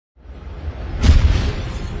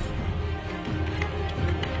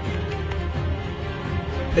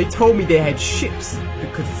They told me they had ships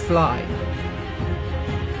that could fly.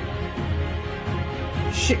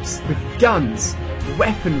 Ships with guns,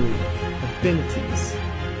 weaponry, abilities.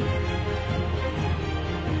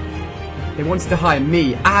 They wanted to hire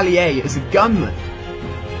me, AliA, as a gunman.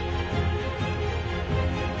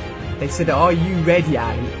 They said, are you ready,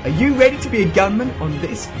 Ali? Are you ready to be a gunman on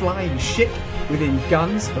this flying ship within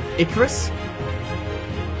guns of Icarus?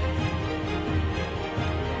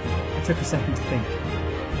 I took a second to think.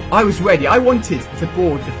 I was ready. I wanted to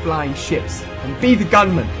board the flying ships and be the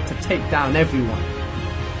gunman to take down everyone.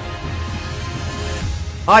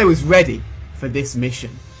 I was ready for this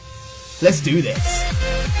mission. Let's do this.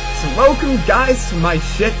 So welcome guys to my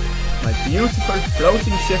ship, my beautiful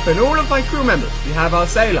floating ship, and all of my crew members. We have our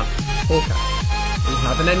sailor, Hawkeye. We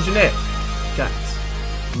have an engineer, Jax.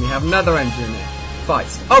 And we have another engineer,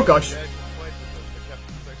 Feist. Oh gosh.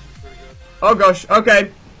 Oh gosh,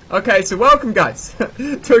 okay. Okay, so welcome guys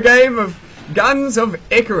to a game of Guns of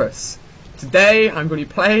Icarus. Today I'm going to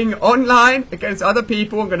be playing online against other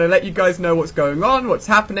people. I'm going to let you guys know what's going on, what's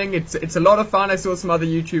happening. It's a lot of fun. I saw some other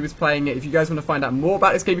YouTubers playing it. If you guys want to find out more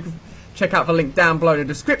about this game, you can check out the link down below in the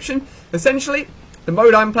description. Essentially, the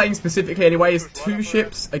mode I'm playing specifically anyway is 2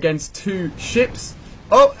 ships against 2 ships.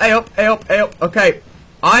 Oh, A up, A up, A up. Okay,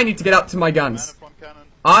 I need to get up to my guns.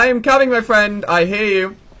 I am coming, my friend. I hear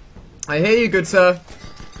you. I hear you, good sir.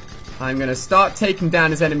 I'm going to start taking down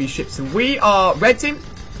his enemy ships. And we are red team,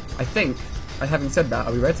 I think. I haven't said that.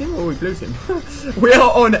 Are we red team or are we blue team? We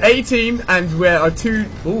are on A team and we are 2...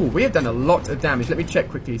 Ooh, we have done a lot of damage. Let me check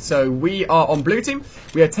quickly. So we are on blue team.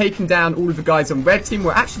 We are taking down all of the guys on red team.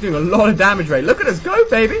 We're actually doing a lot of damage rate. Look at us go,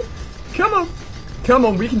 baby. Come on. Come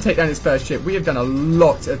on, we can take down his first ship. We have done a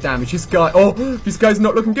lot of damage. This guy... Oh, this guy's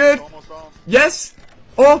not looking good. Yes.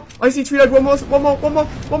 Oh, I see to reload. One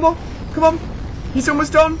more. Come on. He's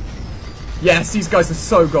almost done. Yes, these guys are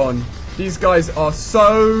so gone. These guys are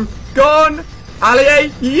so gone.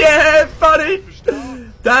 AliA, yeah, buddy.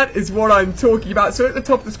 That is what I'm talking about. So at the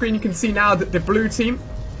top of the screen, you can see now that the blue team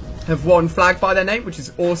have won flag by their name, which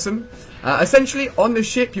is awesome. Essentially, on the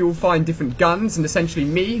ship, you will find different guns, and essentially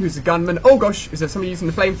me, who's a gunman. Oh gosh, is there somebody using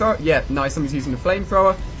the flamethrower? Yeah, nice, somebody's using the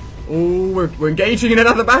flamethrower. Oh, we're engaging in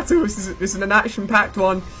another battle. This is an action-packed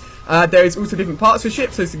one. There is also different parts of the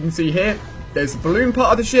ship, so as you can see here, there's the balloon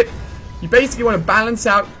part of the ship. You basically want to balance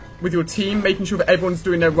out with your team, making sure that everyone's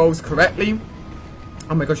doing their roles correctly.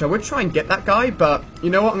 Oh my gosh, I would try and get that guy, but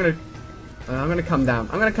you know what? I'm gonna come down.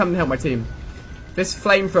 I'm gonna come and help my team. This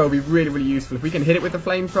flamethrower will be really, really useful. If we can hit it with the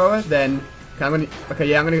flamethrower, then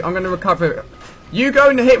okay, I'm gonna recover it. You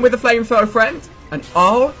go and hit it with the flamethrower, friend, and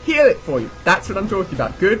I'll heal it for you. That's what I'm talking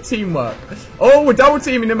about. Good teamwork. Oh, we're double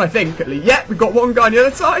teaming them, I think. Yeah, we've got one guy on the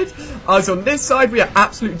other side. Us on this side, we are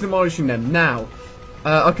absolutely demolishing them now.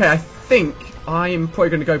 Okay, I think I am probably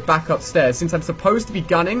going to go back upstairs. Since I'm supposed to be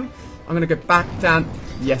gunning, I'm going to go back down.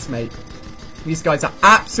 Yes, mate. These guys are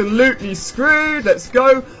absolutely screwed. Let's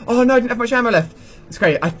go. Oh, no, I didn't have much ammo left. It's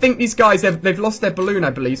great. I think these guys, they've lost their balloon, I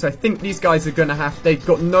believe. So I think these guys are going to have... They've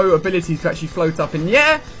got no ability to actually float up in the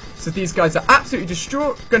air. So these guys are absolutely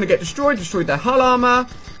going to get destroyed. Destroyed their hull armor.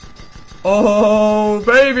 Oh,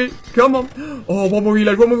 baby. Come on. Oh, one more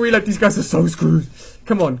reload. These guys are so screwed.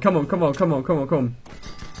 Come on.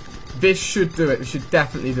 This should do it. This should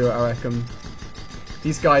definitely do it, I reckon.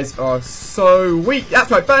 These guys are so weak. That's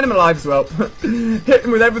right, burn them alive as well. Hit them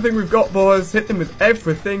with everything we've got, boys. Hit them with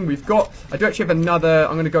everything we've got. I do actually have another...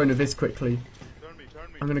 I'm going to go into this quickly.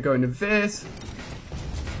 I'm going to go into this.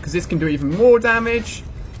 Because this can do even more damage.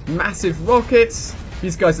 Massive rockets.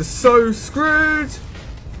 These guys are so screwed.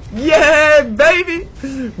 Yeah, baby!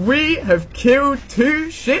 We have killed 2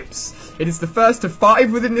 ships. It is the first of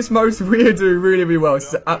 5 within this mode, so we are doing really, really well.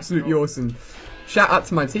 This is absolutely awesome. Shout out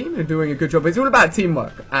to my team, they're doing a good job. It's all about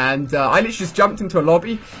teamwork. And I literally just jumped into a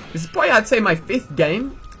lobby. This is probably, I'd say, my 5th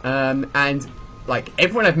game. And, like,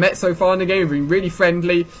 everyone I've met so far in the game have been really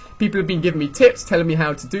friendly. People have been giving me tips, telling me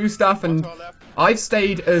how to do stuff. And I've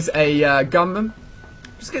stayed as a gunman.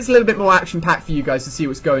 Just gets a little bit more action-packed for you guys to see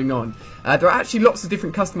what's going on. There are actually lots of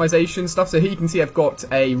different customization stuff. So here you can see I've got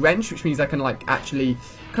a wrench, which means I can like actually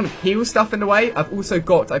kind of heal stuff in a way. I've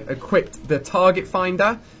equipped the target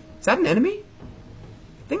finder. Is that an enemy?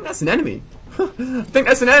 I think that's an enemy. I think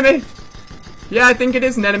that's an enemy. Yeah, I think it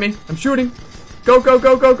is an enemy. I'm shooting. Go.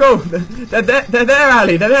 They're there,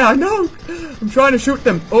 Ali. They're there. I know. I'm trying to shoot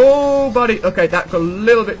them. Oh, buddy. Okay, that got a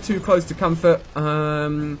little bit too close to comfort.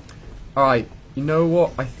 Alright. You know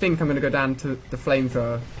what? I think I'm going to go down to the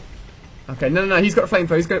flamethrower. Okay, no. He's got a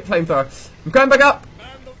flamethrower. He's got a flamethrower. I'm going back up.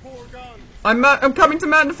 I'm coming to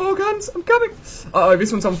man the 4 guns. I'm coming. Uh-oh,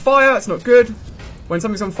 this one's on fire. That's not good. When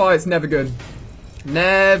something's on fire, it's never good.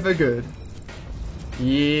 Never good.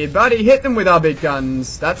 Yeah, buddy, hit them with our big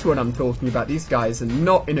guns. That's what I'm talking about. These guys are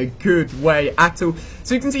not in a good way at all.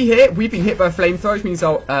 So you can see here, we've been hit by a flamethrower, which means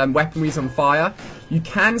our weaponry is on fire. You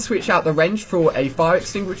can switch out the range for a fire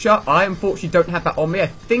extinguisher. I unfortunately don't have that on me. I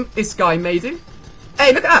think this guy may do.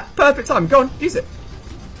 Hey, look at that. Perfect time. Go on, use it.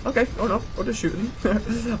 Okay, oh no, I'll just shoot them.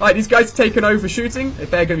 Alright, these guys are taking over shooting. If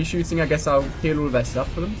they're going to be shooting, I guess I'll heal all of their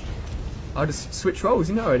stuff for them. I'll just switch roles,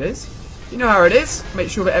 you know how it is. You know how it is. Make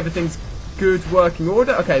sure that everything's good working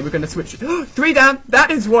order. Okay, we're going to switch. 3 down. That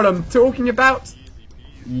is what I'm talking about.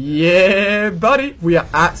 Yeah, buddy. We are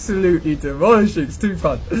absolutely demolishing. It's too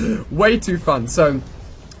fun. Way too fun. So,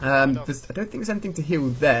 I don't think there's anything to heal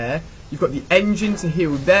there. You've got the engine to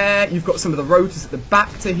heal there. You've got some of the rotors at the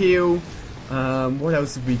back to heal. What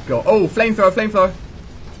else have we got? Oh, flamethrower, flamethrower.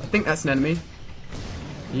 I think that's an enemy.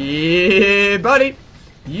 Yeah, buddy.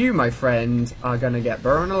 You, my friend, are going to get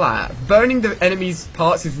burned alive. Burning the enemy's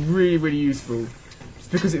parts is really, really useful.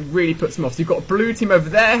 Just because it really puts them off. So you've got a blue team over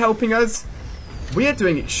there helping us. We are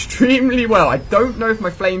doing extremely well. I don't know if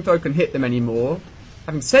my flamethrower can hit them anymore.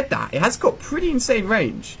 Having said that, it has got pretty insane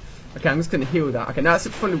range. Okay, I'm just going to heal that. Okay, now it's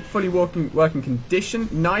a fully working condition.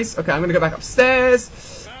 Nice. Okay, I'm going to go back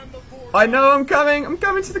upstairs. I know I'm coming. I'm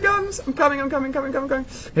coming to the guns. I'm coming.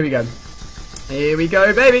 Here we go. Here we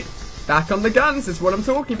go, baby. Back on the guns, that's what I'm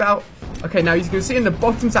talking about. Okay, now you can see in the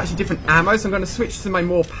bottom's actually different ammo, so I'm going to switch to my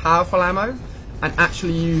more powerful ammo and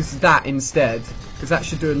actually use that instead, because that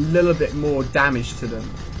should do a little bit more damage to them.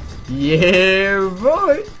 Yeah,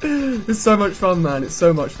 boy! It's so much fun, man. It's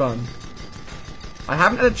so much fun. I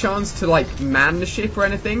haven't had a chance to, like, man the ship or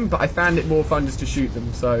anything, but I found it more fun just to shoot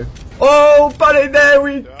them, so... Oh, buddy, there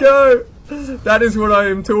we go! That is what I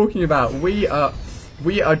am talking about. We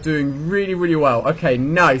are doing really, really well. Okay,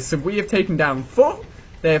 nice. So we have taken down 4.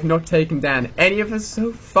 They have not taken down any of us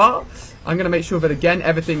so far. I'm going to make sure that, again,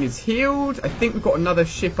 everything is healed. I think we've got another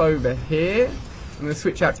ship over here. I'm going to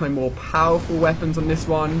switch out to my more powerful weapons on this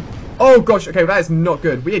one. Oh, gosh. Okay, that is not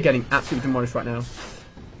good. We are getting absolutely demolished right now.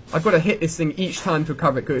 I've got to hit this thing each time to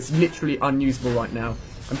recover it because it's literally unusable right now.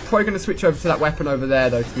 I'm probably going to switch over to that weapon over there,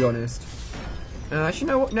 though, to be honest. Actually, you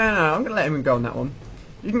know what? No, I'm going to let him go on that one.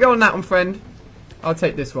 You can go on that one, friend. I'll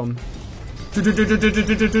take this one. So there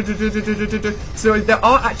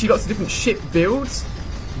are actually lots of different ship builds.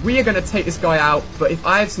 We are going to take this guy out, but if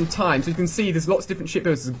I have some time, so you can see there's lots of different ship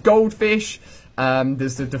builds. There's Goldfish,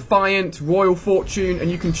 there's the Defiant, Royal Fortune,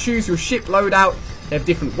 and you can choose your ship loadout. They have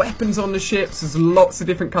different weapons on the ships. There's lots of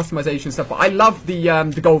different customization stuff, but I love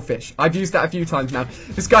the Goldfish. I've used that a few times now.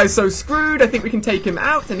 This guy's so screwed, I think we can take him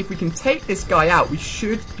out, and if we can take this guy out, we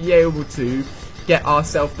should be able to get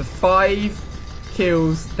ourselves the 5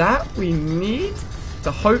 kills that we need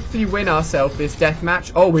to hopefully win ourselves this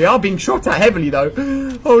deathmatch. Oh, we are being shot at heavily though.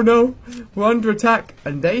 Oh no, we're under attack,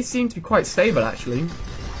 and they seem to be quite stable actually.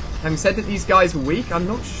 Having said that these guys were weak, I'm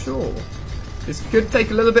not sure. This could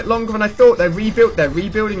take a little bit longer than I thought. They're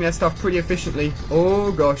rebuilding their stuff pretty efficiently.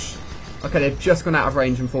 Oh gosh. Okay, they've just gone out of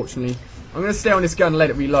range unfortunately. I'm going to stay on this gun and let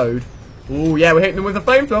it reload. Oh yeah, we're hitting them with the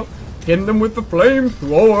flamethrower. Hitting them with the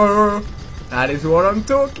flamethrower. That is what I'm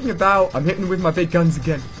talking about. I'm hitting with my big guns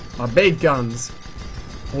again. My big guns.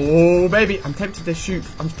 Oh, baby. I'm tempted to shoot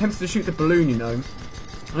the balloon, you know.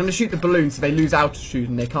 I'm going to shoot the balloon so they lose altitude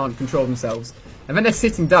and they can't control themselves. And then they're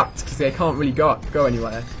sitting ducks because they can't really go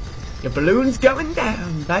anywhere. Your balloon's going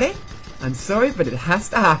down, buddy. I'm sorry, but it has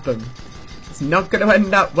to happen. It's not going to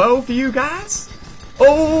end up well for you guys.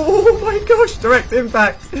 Oh, my gosh. Direct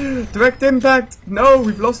impact. Direct impact. No,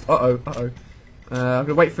 we've lost. Uh-oh. I'm going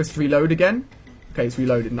to wait for us to reload again. Okay, it's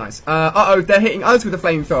reloaded. Nice. They're hitting us with a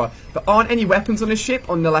flamethrower. There aren't any weapons on the ship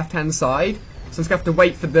on the left-hand side. So I'm just going to have to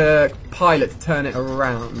wait for the pilot to turn it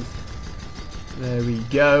around. There we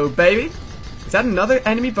go, baby. Is that another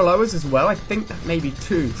enemy below us as well? I think that may be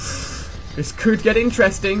 2. This could get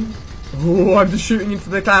interesting. Oh, I'm just shooting into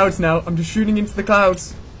the clouds now. I'm just shooting into the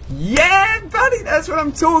clouds. Yeah, buddy, that's what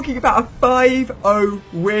I'm talking about. A 5-0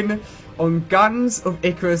 win on Guns of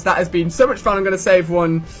Icarus. That has been so much fun. I'm going to say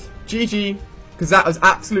everyone GG, because that was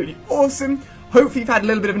absolutely awesome. Hopefully you've had a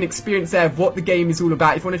little bit of an experience there of what the game is all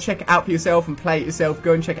about. If you want to check it out for yourself and play it yourself,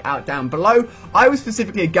 go and check it out down below. I was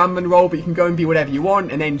specifically a gunman role, but you can go and be whatever you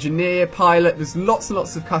want. An engineer, pilot, there's lots and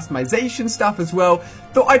lots of customization stuff as well.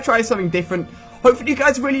 Thought I'd try something different. Hopefully you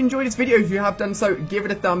guys really enjoyed this video. If you have done so, give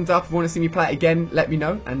it a thumbs up. If you want to see me play it again, let me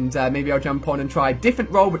know. And maybe I'll jump on and try a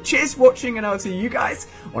different role. But cheers for watching, and I'll see you guys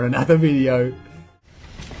on another video.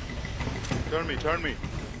 Turn me.